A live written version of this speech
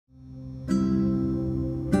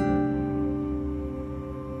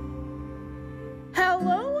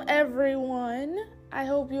everyone. I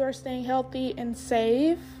hope you are staying healthy and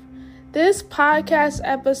safe. This podcast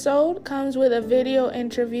episode comes with a video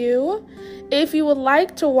interview. If you would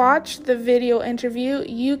like to watch the video interview,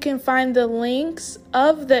 you can find the links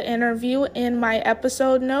of the interview in my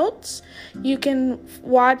episode notes. You can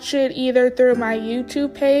watch it either through my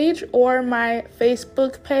YouTube page or my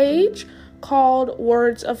Facebook page called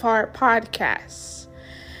Words of Heart Podcasts.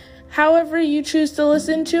 However you choose to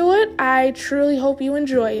listen to it, I truly hope you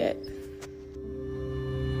enjoy it.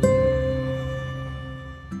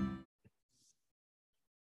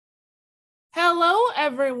 Hello,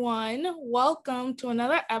 everyone. Welcome to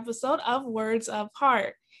another episode of Words of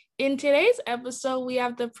Heart. In today's episode, we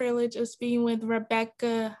have the privilege of speaking with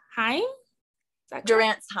Rebecca Heim.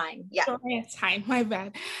 Durance-Heim, yeah. Durance-Heim, my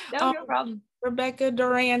bad. No problem. Rebecca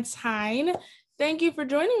Durance-Heim. Thank you for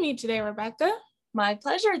joining me today, Rebecca. My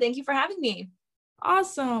pleasure. Thank you for having me.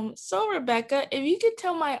 Awesome. So, Rebecca, if you could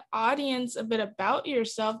tell my audience a bit about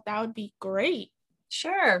yourself, that would be great.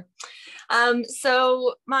 Sure.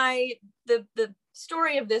 So the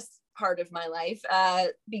story of this part of my life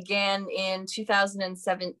began in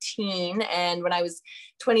 2017, and when I was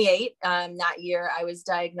 28, that year, I was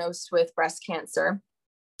diagnosed with breast cancer.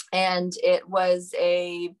 And it was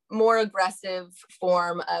a more aggressive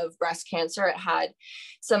form of breast cancer. It had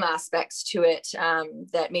some aspects to it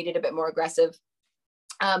that made it a bit more aggressive.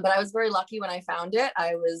 But I was very lucky when I found it.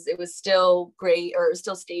 It was still great, or it was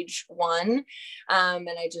still stage 1. And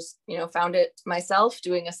I just, found it myself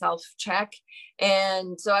doing a self check.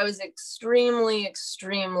 And so I was extremely,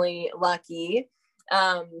 extremely lucky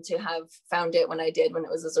to have found it when I did, when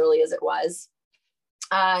it was as early as it was.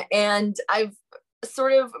 And I've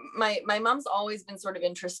sort of, my mom's always been sort of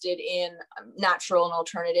interested in natural and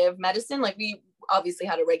alternative medicine. Like, we obviously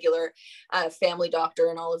had a regular family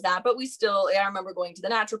doctor and all of that, but I remember going to the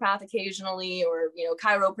naturopath occasionally, or,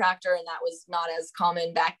 chiropractor, and that was not as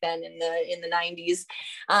common back then in the 90s.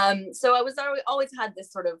 So I was always had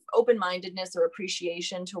this sort of open-mindedness or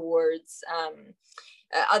appreciation towards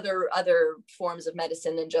other forms of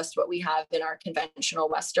medicine than just what we have in our conventional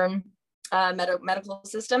Western medical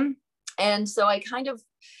system. And so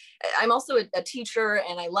I'm also a teacher,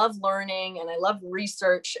 and I love learning and I love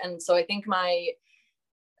research. And so I think my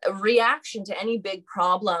reaction to any big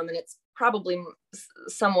problem, and it's probably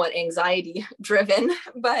somewhat anxiety driven,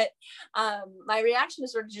 but my reaction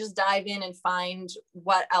is sort of just dive in and find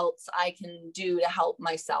what else I can do to help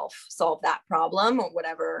myself solve that problem, or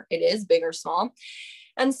whatever it is, big or small.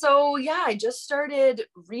 And so, I just started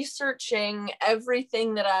researching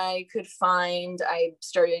everything that I could find. I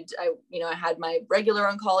had my regular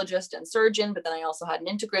oncologist and surgeon, but then I also had an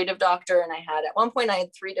integrative doctor. And at one point, I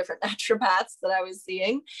had 3 different naturopaths that I was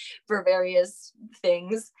seeing for various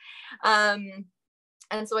things. And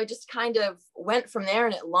so I just kind of went from there,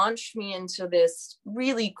 and it launched me into this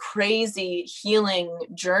really crazy healing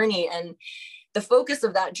journey. And the focus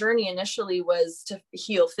of that journey initially was to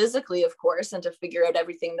heal physically, of course, and to figure out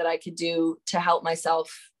everything that I could do to help myself,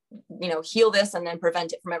 heal this and then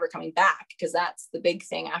prevent it from ever coming back. Because that's the big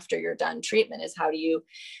thing after you're done treatment, is how do you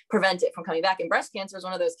prevent it from coming back? And breast cancer is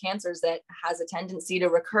one of those cancers that has a tendency to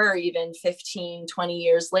recur even 15, 20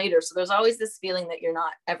 years later. So there's always this feeling that you're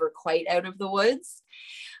not ever quite out of the woods.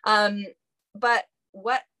 But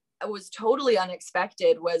what was totally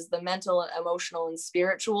unexpected was the mental, emotional, and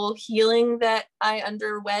spiritual healing that I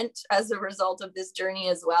underwent as a result of this journey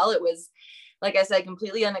as well. It was, like I said,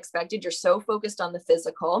 completely unexpected. You're so focused on the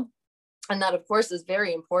physical, and that, of course, is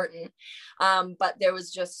very important. But there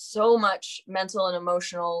was just so much mental and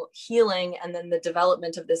emotional healing, and then the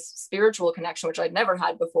development of this spiritual connection, which I'd never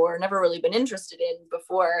had before, never really been interested in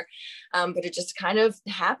before. But it just kind of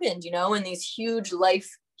happened, and these huge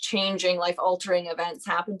life-changing, life-altering events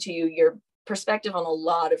happen to you, your perspective on a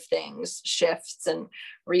lot of things shifts and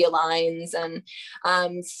realigns. And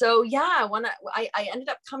when I ended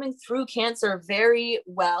up coming through cancer very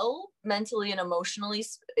well, mentally and emotionally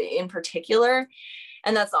in particular.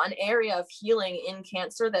 And that's an area of healing in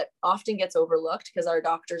cancer that often gets overlooked because our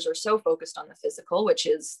doctors are so focused on the physical, which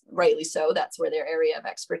is rightly so. That's where their area of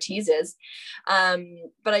expertise is.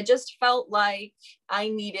 But I just felt like I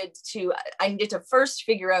needed to first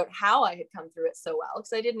figure out how I had come through it so well,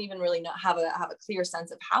 because I didn't even really have a clear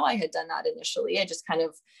sense of how I had done that initially. I just kind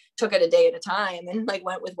of took it a day at a time and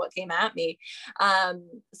went with what came at me.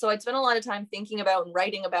 So I'd spent a lot of time thinking about and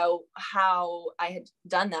writing about how I had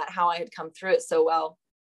done that, how I had come through it so well.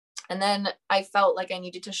 And then I felt like I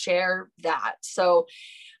needed to share that. So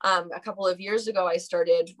a couple of years ago, I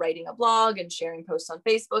started writing a blog and sharing posts on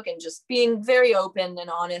Facebook and just being very open and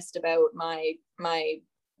honest about my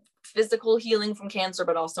physical healing from cancer,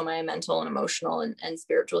 but also my mental and emotional and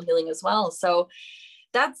spiritual healing as well. So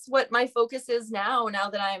that's what my focus is now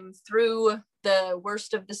that I'm through the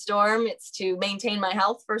worst of the storm. It's to maintain my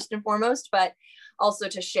health first and foremost, but also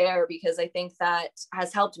to share, because I think that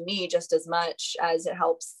has helped me just as much as it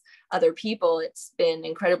helps other people. It's been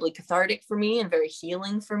incredibly cathartic for me and very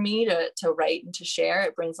healing for me to write and to share.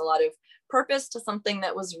 It brings a lot of purpose to something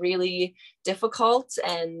that was really difficult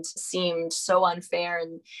and seemed so unfair.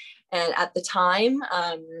 And at the time,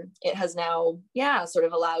 it has now, sort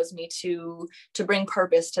of allows me to bring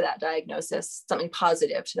purpose to that diagnosis, something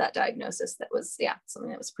positive to that diagnosis that was,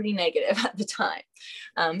 something that was pretty negative at the time.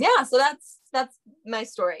 So that's my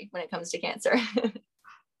story when it comes to cancer.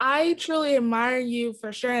 I truly admire you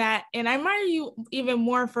for sharing that. And I admire you even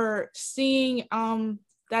more for seeing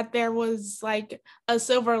that there was like a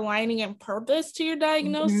silver lining and purpose to your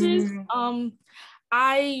diagnosis. Mm-hmm.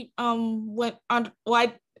 I went on,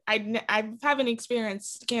 well, I haven't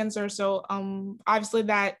experienced cancer, so obviously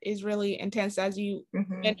that is really intense, as you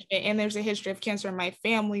mentioned it, and there's a history of cancer in my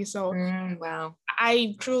family. So wow.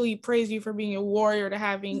 I truly praise you for being a warrior, to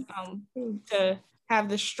having to have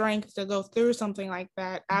the strength to go through something like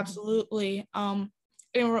that. Absolutely.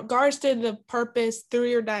 In regards to the purpose through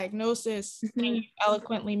your diagnosis that you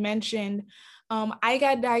eloquently mentioned, I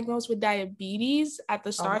got diagnosed with diabetes at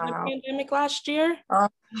the start of the pandemic last year.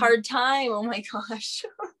 Hard time. Oh my gosh.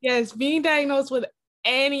 Yes, being diagnosed with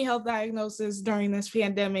any health diagnosis during this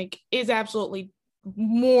pandemic is absolutely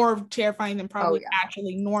more terrifying than probably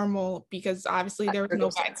actually normal, because obviously there was no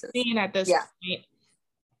vaccine at this point.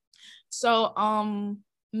 So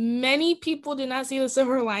many people did not see the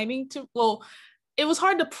silver lining it was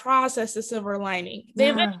hard to process the silver lining. They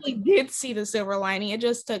eventually did see the silver lining. It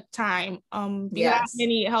just took time because I had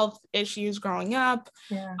many health issues growing up.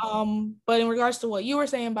 But in regards to what you were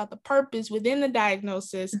saying about the purpose within the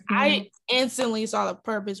diagnosis, I instantly saw the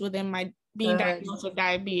purpose within my being diagnosed with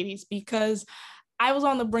diabetes, because I was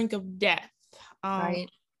on the brink of death. I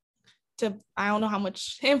don't know how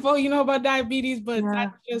much info you know about diabetes, but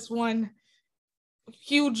that's just one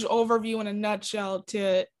huge overview in a nutshell.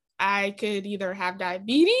 I could either have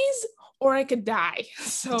diabetes or I could die.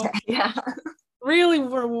 So really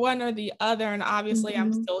we're one or the other, and obviously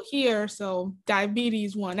I'm still here, so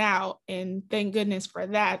diabetes won out, and thank goodness for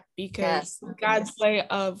that, because God's way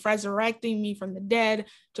of resurrecting me from the dead,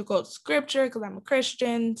 to quote scripture, because I'm a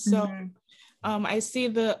Christian. So I see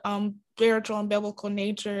the spiritual and biblical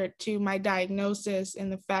nature to my diagnosis,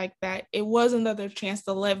 and the fact that it was another chance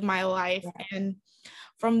to live my life. And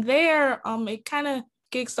from there, it kind of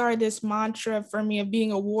kickstarted this mantra for me of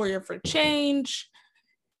being a warrior for change.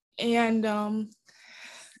 And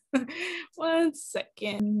one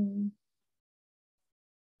second.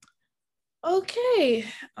 Okay,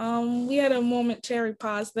 we had a momentary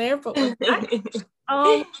pause there, but we're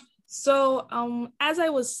back. So as I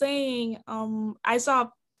was saying, I saw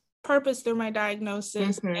purpose through my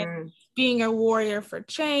diagnosis and being a warrior for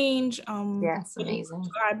change. Amazing.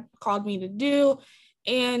 God called me to do.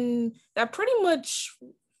 And that pretty much,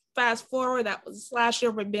 fast forward, that was last year.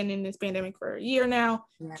 We've been in this pandemic for a year now,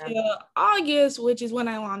 to August, which is when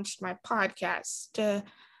I launched my podcast, to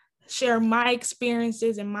share my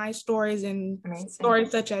experiences and my stories, and stories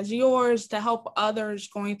such as yours, to help others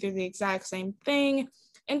going through the exact same thing,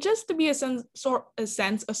 and just to be a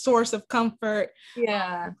source of comfort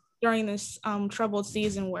during this troubled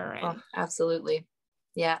season we're in. Absolutely.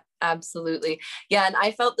 Yeah, absolutely. Yeah, and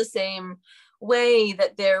I felt the same way,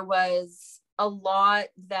 that there was a lot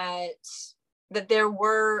that there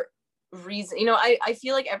were reasons. I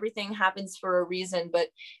feel like everything happens for a reason, but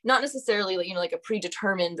not necessarily like a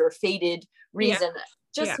predetermined or fated reason.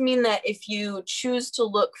 Mean that if you choose to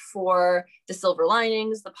look for the silver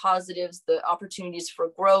linings, the positives, the opportunities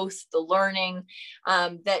for growth, the learning,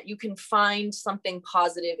 that you can find something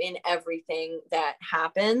positive in everything that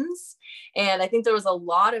happens. And I think there was a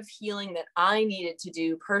lot of healing that I needed to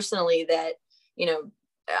do personally that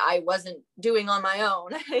I wasn't doing on my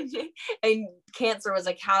own. And cancer was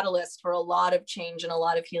a catalyst for a lot of change and a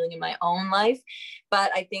lot of healing in my own life.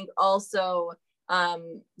 But I think also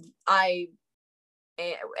I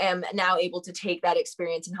am now able to take that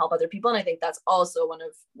experience and help other people. And I think that's also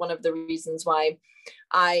one of the reasons why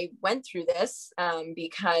I went through this,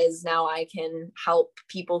 because now I can help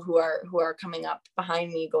people who are coming up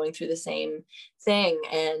behind me going through the same thing.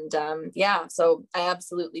 And so I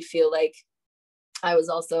absolutely feel like I was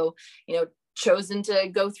also, chosen to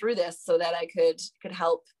go through this so that I could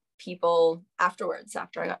help people afterwards,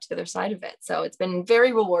 after I got to the other side of it. So it's been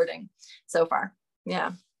very rewarding so far.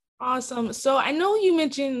 Yeah. Awesome. So I know you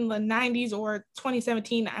mentioned the 90s or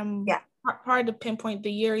 2017. I'm hard to pinpoint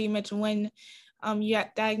the year. You mentioned when you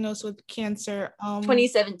got diagnosed with cancer.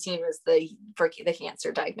 2017 was the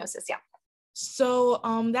cancer diagnosis. Yeah. So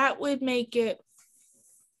that would make it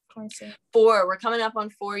 26. 4. We're coming up on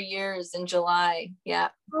 4 years in July. Yeah.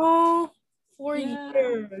 Oh, 4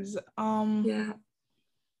 years. Yeah.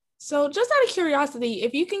 So just out of curiosity,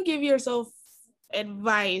 if you can give yourself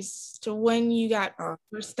advice to when you got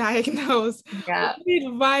first diagnosed, what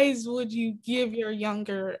advice would you give your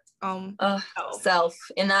younger self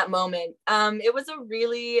in that moment? It was a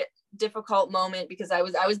really difficult moment because I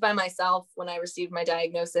was by myself when I received my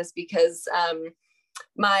diagnosis, because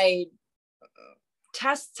my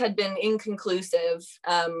tests had been inconclusive.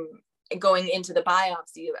 Going into the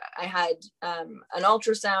biopsy, I had an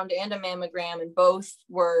ultrasound and a mammogram, and both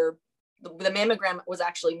were, the mammogram was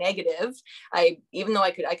actually negative. Even though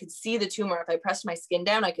I could see the tumor, if I pressed my skin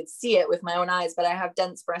down, I could see it with my own eyes, but I have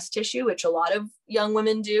dense breast tissue, which a lot of young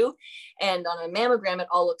women do. And on a mammogram, it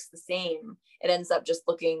all looks the same. It ends up just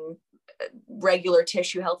looking regular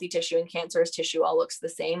tissue, healthy tissue, and cancerous tissue all looks the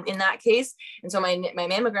same in that case. And so my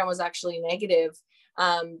mammogram was actually negative.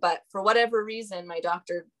 But for whatever reason, my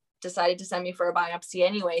doctor decided to send me for a biopsy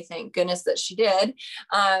anyway. Thank goodness that she did.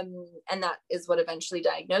 And that is what eventually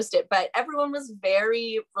diagnosed it. But everyone was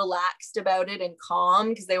very relaxed about it and calm,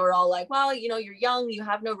 because they were all like, well, you know, you're young, you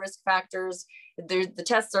have no risk factors. The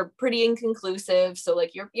tests are pretty inconclusive. So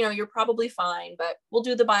like, you're probably fine, but we'll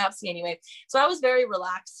do the biopsy anyway. So I was very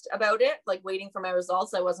relaxed about it, like waiting for my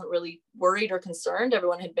results. I wasn't really worried or concerned.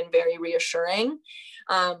 Everyone had been very reassuring.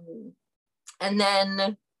 And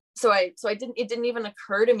then it didn't even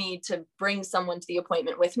occur to me to bring someone to the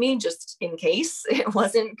appointment with me, just in case it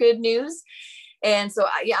wasn't good news. And so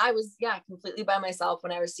I was completely by myself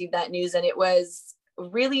when I received that news. And it was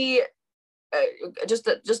really just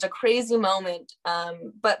a crazy moment.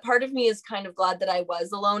 But part of me is kind of glad that I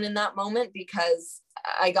was alone in that moment, because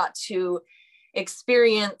I got to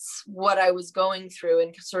experience what I was going through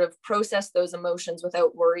and sort of process those emotions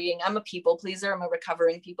without worrying. I'm a people pleaser. I'm a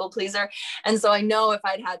recovering people pleaser. And so I know if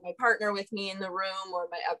I'd had my partner with me in the room, or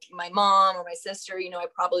my mom or my sister, you know, I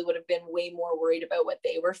probably would have been way more worried about what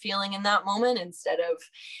they were feeling in that moment, instead of,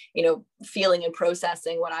 you know, feeling and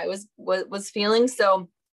processing what I was feeling. So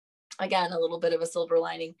again, a little bit of a silver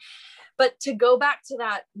lining. But to go back to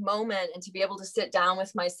that moment and to be able to sit down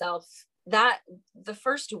with myself, that the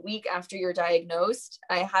first week after you're diagnosed,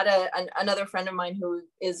 I had another friend of mine who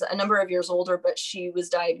is a number of years older, but she was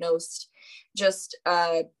diagnosed just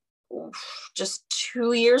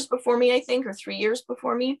 2 years before me, I think, or 3 years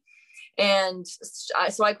before me. And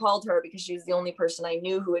so I called her because she was the only person I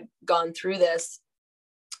knew who had gone through this.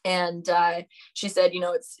 And she said, you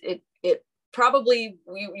know, it probably,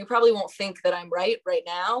 you probably won't think that I'm right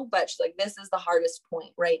now, but she's like, this is the hardest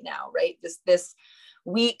point right now, right? This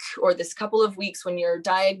week, or this couple of weeks when you're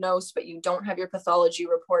diagnosed, but you don't have your pathology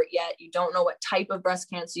report yet. You don't know what type of breast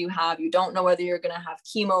cancer you have. You don't know whether you're going to have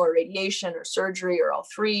chemo or radiation or surgery or all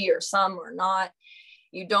three or some or not.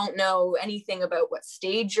 You don't know anything about what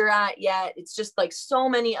stage you're at yet. It's just like so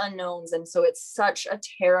many unknowns. And so it's such a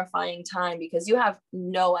terrifying time, because you have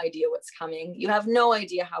no idea what's coming. You have no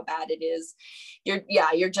idea how bad it is.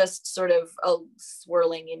 You're just sort of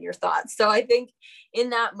swirling in your thoughts. So I think in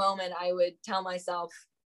that moment, I would tell myself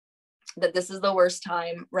that this is the worst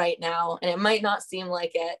time right now. And it might not seem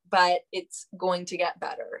like it, but it's going to get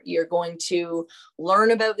better. You're going to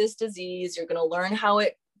learn about this disease. You're going to learn how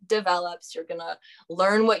it develops. You're going to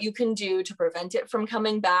learn what you can do to prevent it from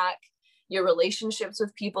coming back. Your relationships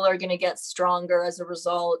with people are going to get stronger as a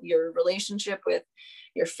result. Your relationship with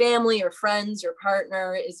your family, your friends, your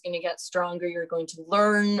partner is going to get stronger. You're going to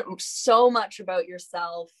learn so much about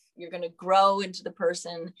yourself. You're going to grow into the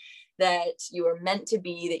person that you are meant to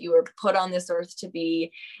be, that you were put on this earth to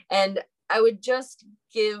be. And I would just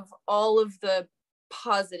give all of the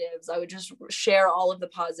positives. I would just share all of the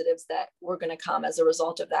positives that were going to come as a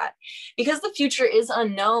result of that, because the future is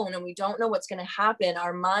unknown and we don't know what's going to happen.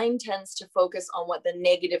 Our mind tends to focus on what the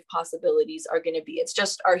negative possibilities are going to be. It's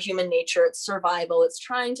just our human nature. It's survival. It's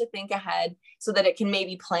trying to think ahead so that it can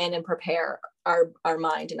maybe plan and prepare our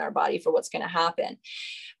mind and our body for what's going to happen.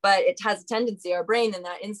 But it has a tendency, our brain in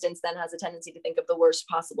that instance then has a tendency to think of the worst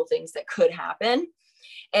possible things that could happen.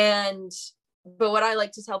 But what I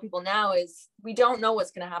like to tell people now is we don't know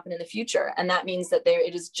what's going to happen in the future. And that means that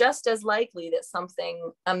it is just as likely that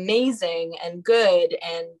something amazing and good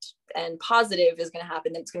and positive is going to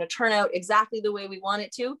happen. It's going to turn out exactly the way we want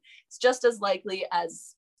it to. It's just as likely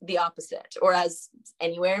as the opposite, or as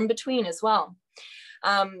anywhere in between as well.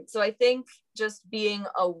 So I think just being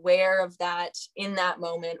aware of that in that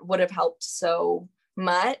moment would have helped so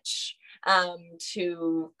much.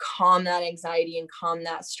 to calm that anxiety and calm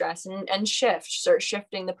that stress, and start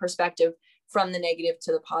shifting the perspective from the negative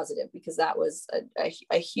to the positive, because that was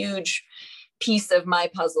a huge piece of my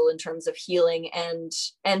puzzle in terms of healing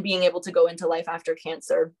and being able to go into life after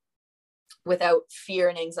cancer without fear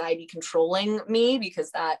and anxiety controlling me,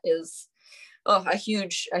 because that is a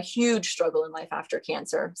huge struggle in life after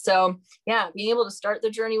cancer. So yeah, being able to start the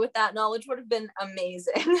journey with that knowledge would have been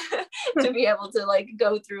amazing to be able to like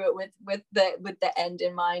go through it with the end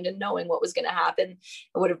in mind, and knowing what was going to happen.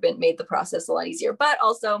 It would have made the process a lot easier. But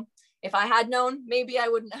also, if I had known, maybe I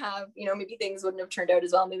wouldn't have, maybe things wouldn't have turned out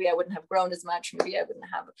as well. Maybe I wouldn't have grown as much. Maybe I wouldn't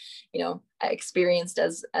have, experienced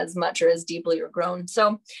as much or as deeply or grown.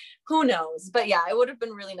 So who knows? But yeah, it would have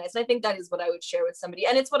been really nice. And I think that is what I would share with somebody.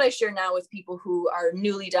 And it's what I share now with people who are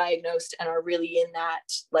newly diagnosed and are really in that,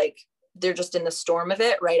 like, they're just in the storm of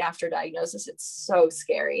it right after diagnosis. It's so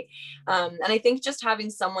scary. And I think just having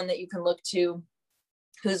someone that you can look to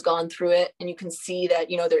who's gone through it, and you can see that,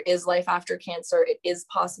 there is life after cancer. It is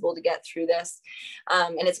possible to get through this.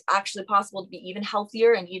 And it's actually possible to be even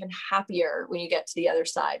healthier and even happier when you get to the other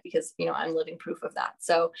side, because, I'm living proof of that.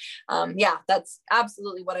 So yeah, that's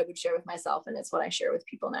absolutely what I would share with myself. And it's what I share with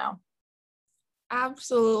people now.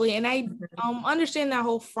 Absolutely. And I understand that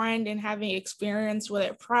whole friend and having experience with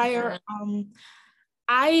it prior.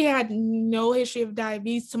 I had no history of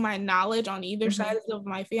diabetes to my knowledge on either side of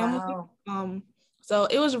my family. Wow. So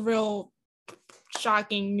it was a real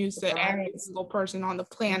shocking news to every single person on the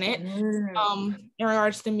planet in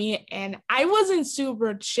regards to me. And I wasn't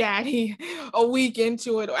super chatty a week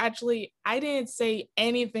into it. Actually, I didn't say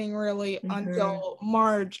anything really until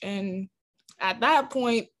March. And at that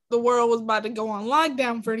point, the world was about to go on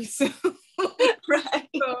lockdown pretty soon. Right.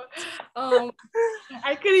 So,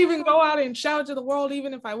 I couldn't even go out and shout to the world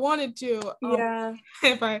even if I wanted to. Yeah.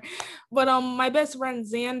 But my best friend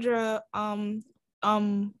Xandra,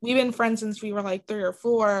 we've been friends since we were like 3 or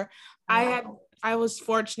 4. Wow. I was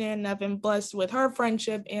fortunate enough and blessed with her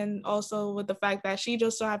friendship, and also with the fact that she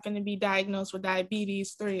just so happened to be diagnosed with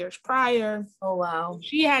diabetes 3 years prior. Oh, wow.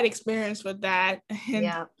 She had experience with that. And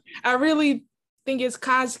yeah. I really think it's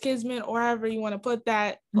kismet, or however you want to put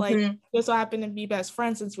that. Like, just so happened to be best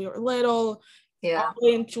friends since we were little. Yeah.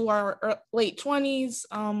 Into our late 20s.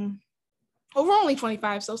 We're only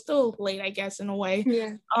 25, so still late, I guess, in a way.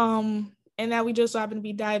 Yeah. And that we just so happened to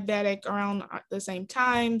be diabetic around the same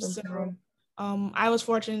time. So I was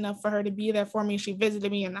fortunate enough for her to be there for me. She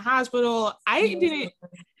visited me in the hospital. I didn't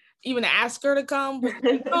even ask her to come, but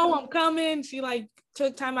I'm coming. She like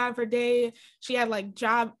took time out of her day. She had like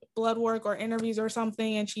job blood work or interviews or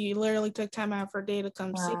something, and she literally took time out of her day to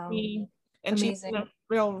come see me. And amazing. She's a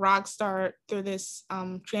real rock star through this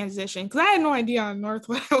transition, because I had no idea on North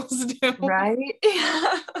what I was doing. Right.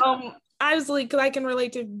 Honestly, because I can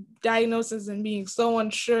relate to diagnosis and being so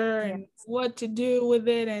unsure and what to do with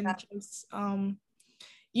it, and just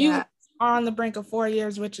you are on the brink of 4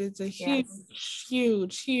 years, which is a huge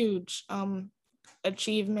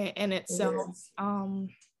achievement in itself.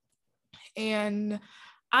 And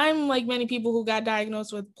I'm like many people who got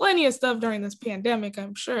diagnosed with plenty of stuff during this pandemic,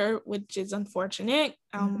 I'm sure, which is unfortunate.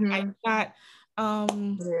 I got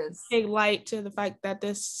take light to the fact that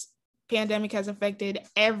this pandemic has affected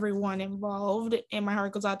everyone involved, and my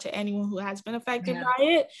heart goes out to anyone who has been affected by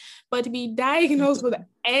it. But to be diagnosed with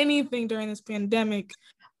anything during this pandemic,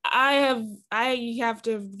 I have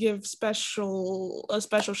to give a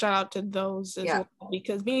special shout out to those as well,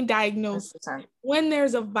 because being diagnosed 100%. When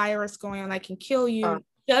there's a virus going on that can kill you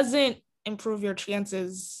doesn't improve your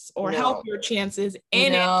chances or help your chances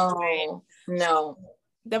in it. No.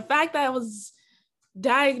 The fact that I was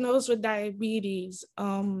diagnosed with diabetes,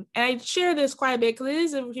 and I share this quite a bit because it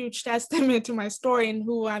is a huge testament to my story and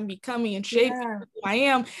who I'm becoming and shaping who I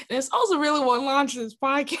am. And it's also really what launched this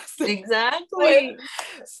podcast. Exactly.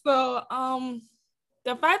 So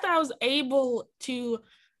the fact that I was able to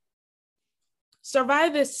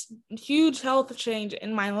survive this huge health change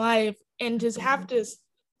in my life and just have to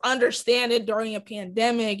understand it during a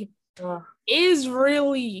pandemic is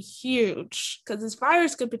really huge, because this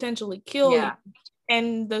virus could potentially kill you.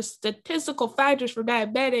 And the statistical factors for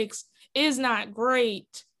diabetics is not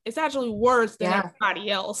great. It's actually worse than everybody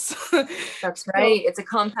else. That's right. It's a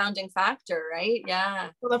compounding factor, right?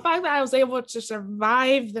 Yeah. So the fact that I was able to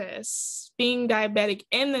survive this, being diabetic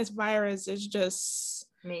in this virus, is just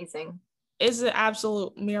amazing. It's an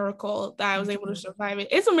absolute miracle that I was able to survive it.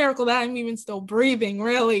 It's a miracle that I'm even still breathing,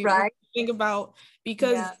 really. Right. Think about,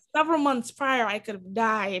 because several months prior I could have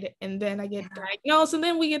died, and then I get diagnosed, and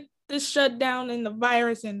then we get this shutdown and the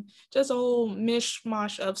virus and just a whole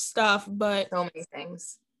mishmash of stuff. But so many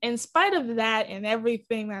things. in spite of that and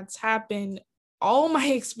everything that's happened, all my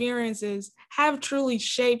experiences have truly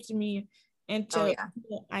shaped me into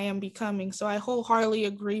who I am becoming. So I wholeheartedly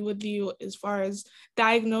agree with you as far as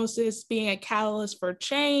diagnosis being a catalyst for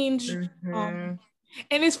change. Mm-hmm.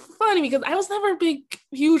 And it's funny because I was never a big,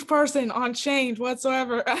 huge person on change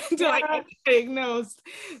whatsoever until I got diagnosed.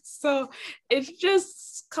 So it's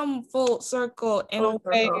just come full circle in a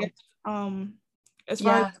way, as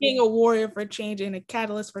far as being a warrior for change and a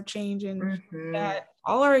catalyst for change, and that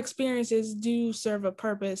all our experiences do serve a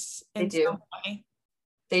purpose in some way.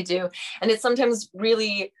 They do. And it's sometimes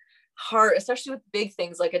really hard, especially with big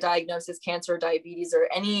things like a diagnosis, cancer, diabetes, or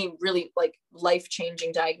any really like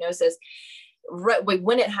life-changing diagnosis.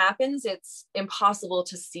 When it happens, it's impossible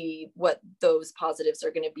to see what those positives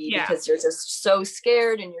are going to be because you're just so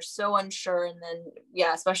scared and you're so unsure. And then,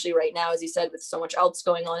 especially right now, as you said, with so much else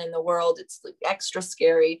going on in the world, it's like extra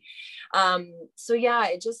scary.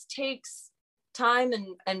 It just takes time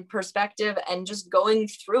and perspective and just going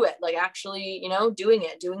through it, like actually, doing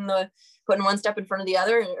putting one step in front of the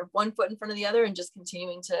other, or one foot in front of the other, and just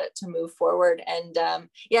continuing to move forward. And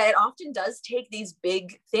it often does take these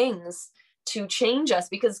big things to change us,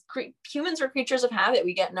 because humans are creatures of habit.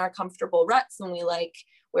 We get in our comfortable ruts and we like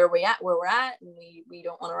where we're at, and we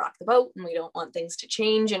don't want to rock the boat, and we don't want things to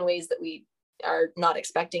change in ways that we are not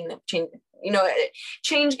expecting them change.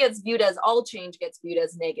 Change gets viewed as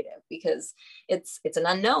negative because it's an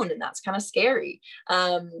unknown, and that's kind of scary.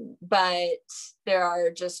 But there are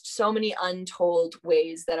just so many untold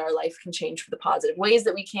ways that our life can change for the positive, ways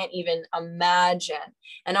that we can't even imagine.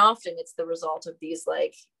 And often it's the result of these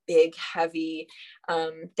like big, heavy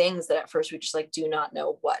things that at first we just like do not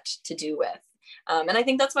know what to do with. And I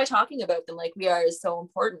think that's why talking about them like we are is so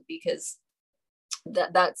important, because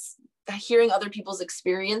that's hearing other people's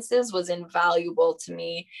experiences was invaluable to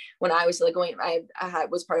me when I was like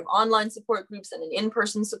was part of online support groups and an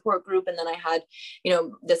in-person support group. And then I had,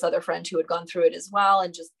 this other friend who had gone through it as well.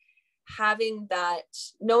 And just having that,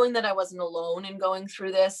 knowing that I wasn't alone in going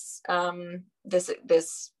through this,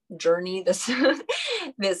 this journey, this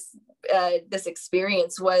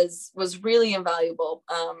experience was really invaluable.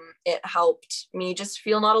 It helped me just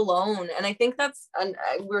feel not alone. And I think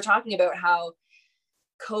we were talking about how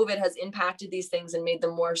COVID has impacted these things and made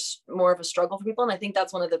them more of a struggle for people. And I think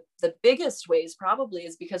that's one of the biggest ways probably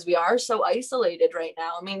is because we are so isolated right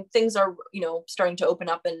now. I mean, things are, starting to open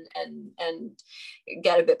up and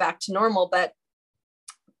get a bit back to normal, but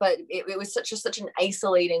it was such an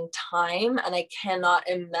isolating time. And I cannot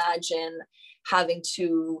imagine having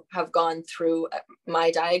to have gone through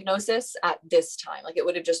my diagnosis at this time. Like it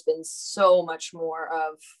would have just been so much more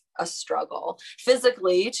of a struggle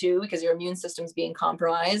physically too, because your immune system's being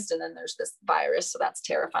compromised, and then there's this virus, so that's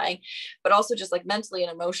terrifying. But also just like mentally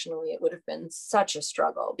and emotionally, it would have been such a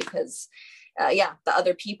struggle because the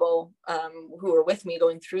other people who were with me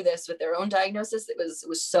going through this with their own diagnosis, it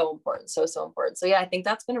was so important, so important. So I think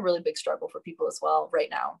that's been a really big struggle for people as well right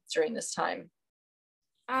now during this time.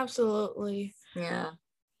 Absolutely. Yeah.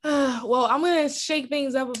 Well, I'm going to shake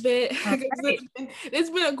things up a bit. It's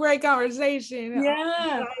been a great conversation.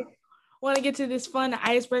 Yeah. I want to get to this fun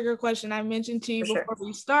icebreaker question I mentioned to you before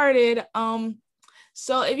we started.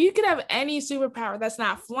 So if you could have any superpower that's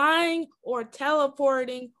not flying or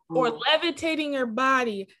teleporting or levitating your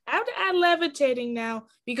body, I have to add levitating now,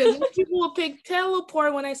 because people will pick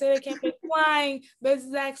teleport when I say they can't pick flying, but it's the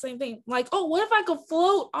exact same thing. Like, oh, what if I could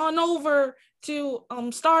float on over to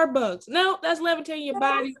Starbucks? No, that's levitating your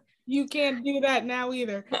body. You can't do that now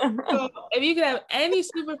either. So if you could have any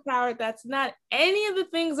superpower that's not any of the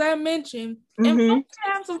things I mentioned, and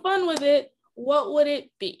have some fun with it, what would it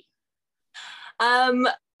be?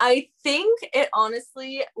 I think it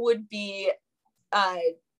honestly would be,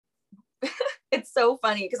 it's so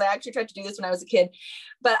funny because I actually tried to do this when I was a kid,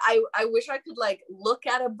 but I wish I could like look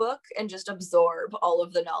at a book and just absorb all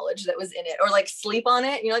of the knowledge that was in it, or like sleep on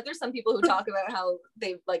it. Like there's some people who talk about how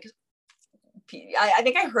they like, I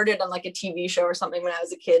think I heard it on like a TV show or something when I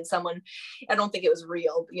was a kid. I don't think it was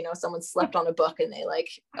real, someone slept on a book and they like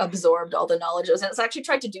absorbed all the knowledge. And so I actually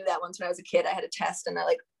tried to do that once when I was a kid. I had a test and I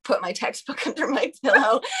like put my textbook under my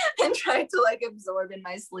pillow and tried to like absorb in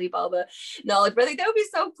my sleep all the knowledge. But I think that would be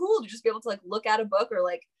so cool to just be able to like look at a book or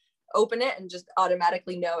like open it and just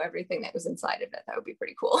automatically know everything that was inside of it. That would be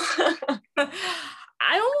pretty cool. I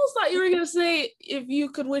almost thought you were going to say if you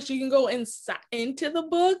could wish you can go into the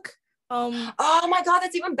book. Oh my God,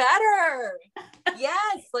 that's even better.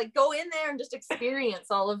 Yes, like go in there and just experience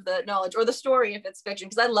all of the knowledge or the story if it's fiction,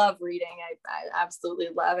 because I love reading. I absolutely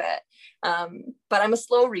love it. But I'm a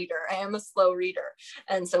slow reader. I am a slow reader.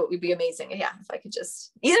 And so it would be amazing. Yeah, if I could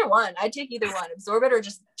just either one, I'd take either one, absorb it or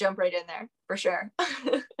just jump right in there for sure.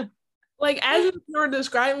 Like, as you were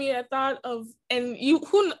describing it, I thought of, and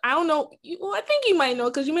I don't know, I think you might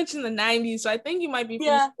know because you mentioned the 90s, so I think you might be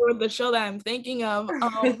familiar with the show that I'm thinking of.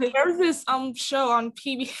 There's this show on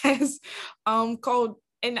PBS called,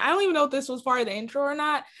 and I don't even know if this was part of the intro or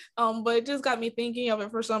not, but it just got me thinking of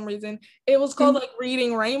it for some reason. It was called like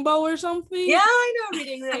Reading Rainbow or something. Yeah, I know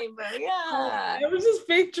Reading Rainbow. Yeah. I was just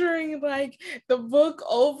picturing like the book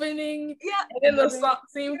opening, and then the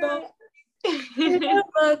theme song.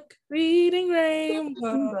 Book, Reading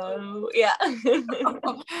Rainbow. Yeah.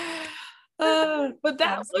 But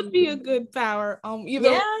that Absolutely. Would be a good power.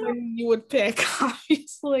 Either one you would pick,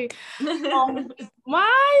 obviously.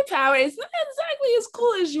 My power is not exactly as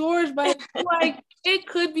cool as yours, but like it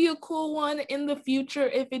could be a cool one in the future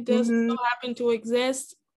if it does happen to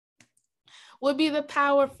exist. Would be the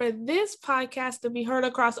power for this podcast to be heard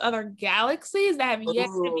across other galaxies that have yet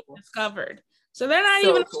to be discovered. So they're not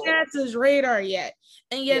even on NASA's radar yet.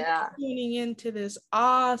 And yet tuning into this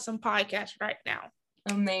awesome podcast right now.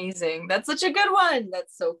 Amazing. That's such a good one.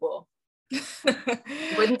 That's so cool.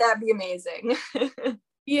 Wouldn't that be amazing?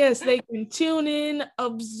 Yes, they can tune in,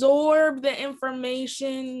 absorb the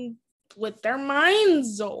information with their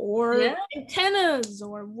minds or antennas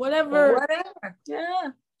or whatever.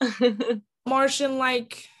 Yeah.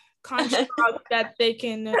 Martian-like construct that they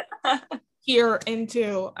can hear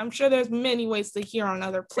into. I'm sure there's many ways to hear on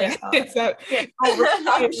other planets that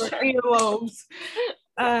earlobes.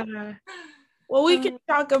 Well, we can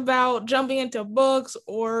talk about jumping into books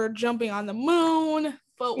or jumping on the moon,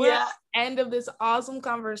 but we're at the end of this awesome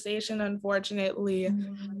conversation, unfortunately.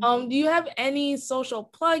 Do you have any social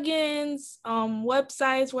plugins,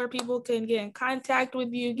 websites where people can get in contact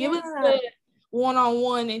with you? Give us the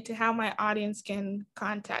one-on-one into how my audience can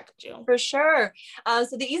contact you. For sure.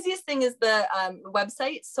 So the easiest thing is the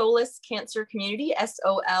website, Solis Cancer Community,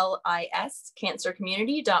 SOLIS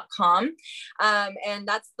cancercommunity.com. And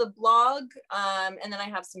that's the blog. And then I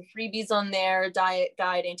have some freebies on there, diet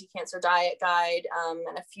guide, anti-cancer diet guide,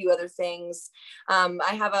 and a few other things.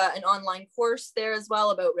 I have an online course there as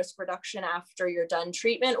well about risk reduction after you're done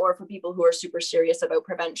treatment, or for people who are super serious about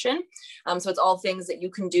prevention. So it's all things that you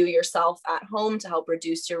can do yourself at home to help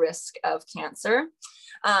reduce your risk of cancer.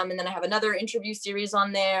 And then I have another interview series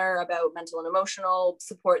on there about mental and emotional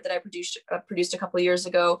support that I produced a couple of years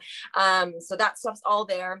ago. So that stuff's all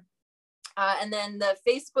there. And then the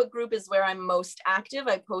Facebook group is where I'm most active.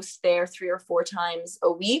 I post there 3 or 4 times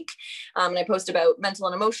a week. And I post about mental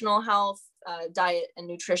and emotional health, diet and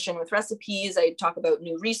nutrition with recipes. I talk about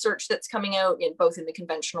new research that's coming out in both in the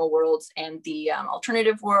conventional world and the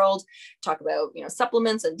alternative world. Talk about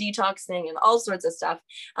supplements and detoxing and all sorts of stuff.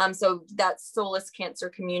 So that's Solis Cancer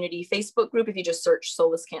Community Facebook group. If you just search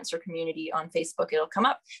Solis Cancer Community on Facebook, it'll come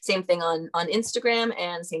up. Same thing on Instagram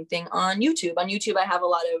and same thing on YouTube. On YouTube, I have a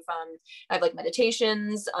lot of I have like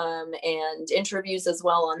meditations and interviews as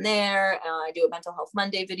well on there. I do a Mental Health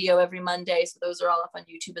Monday video every Monday, so those are all up on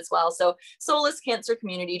YouTube as well. So Solis Cancer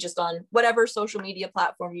Community, just on whatever social media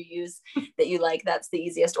platform you use that you like, that's the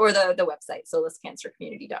easiest, or the website,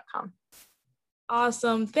 soliscancercommunity.com.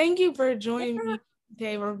 Awesome. Thank you for joining me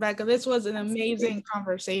today, Rebecca. This was an amazing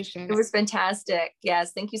conversation. It was fantastic.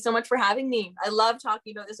 Yes. Thank you so much for having me. I love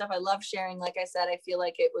talking about this stuff. I love sharing. Like I said, I feel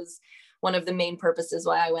like it was one of the main purposes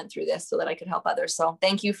why I went through this, so that I could help others. So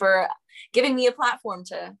thank you for giving me a platform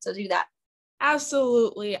to do that.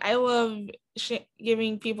 Absolutely. I love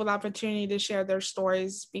giving people the opportunity to share their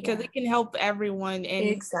stories because it can help everyone. And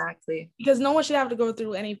exactly. Because no one should have to go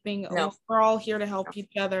through anything. No. We're all here to help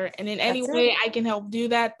each other. And in any way I can help do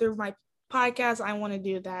that through my podcast, I want to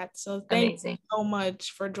do that. So thank you so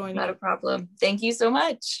much for joining. Not a problem. Thank you so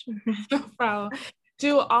much. No problem.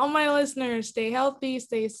 To all my listeners, stay healthy,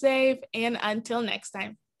 stay safe, and until next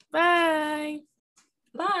time. Bye.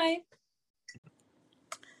 Bye.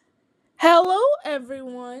 Hello,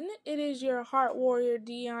 everyone. It is your Heart Warrior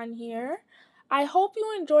Dion here. I hope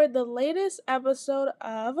you enjoyed the latest episode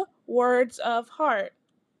of Words of Heart.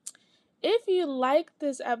 If you liked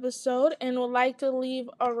this episode and would like to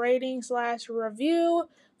leave a rating/review,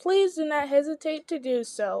 please do not hesitate to do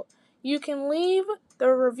so. You can leave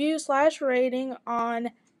the review/rating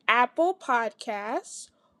on Apple Podcasts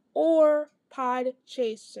or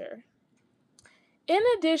Podchaser. In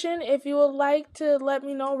addition, if you would like to let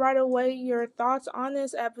me know right away your thoughts on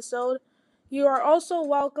this episode, You are also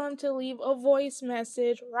welcome to leave a voice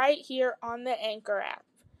message right here on the Anchor app.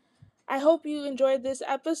 I hope you enjoyed this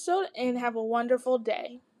episode and have a wonderful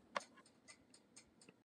day.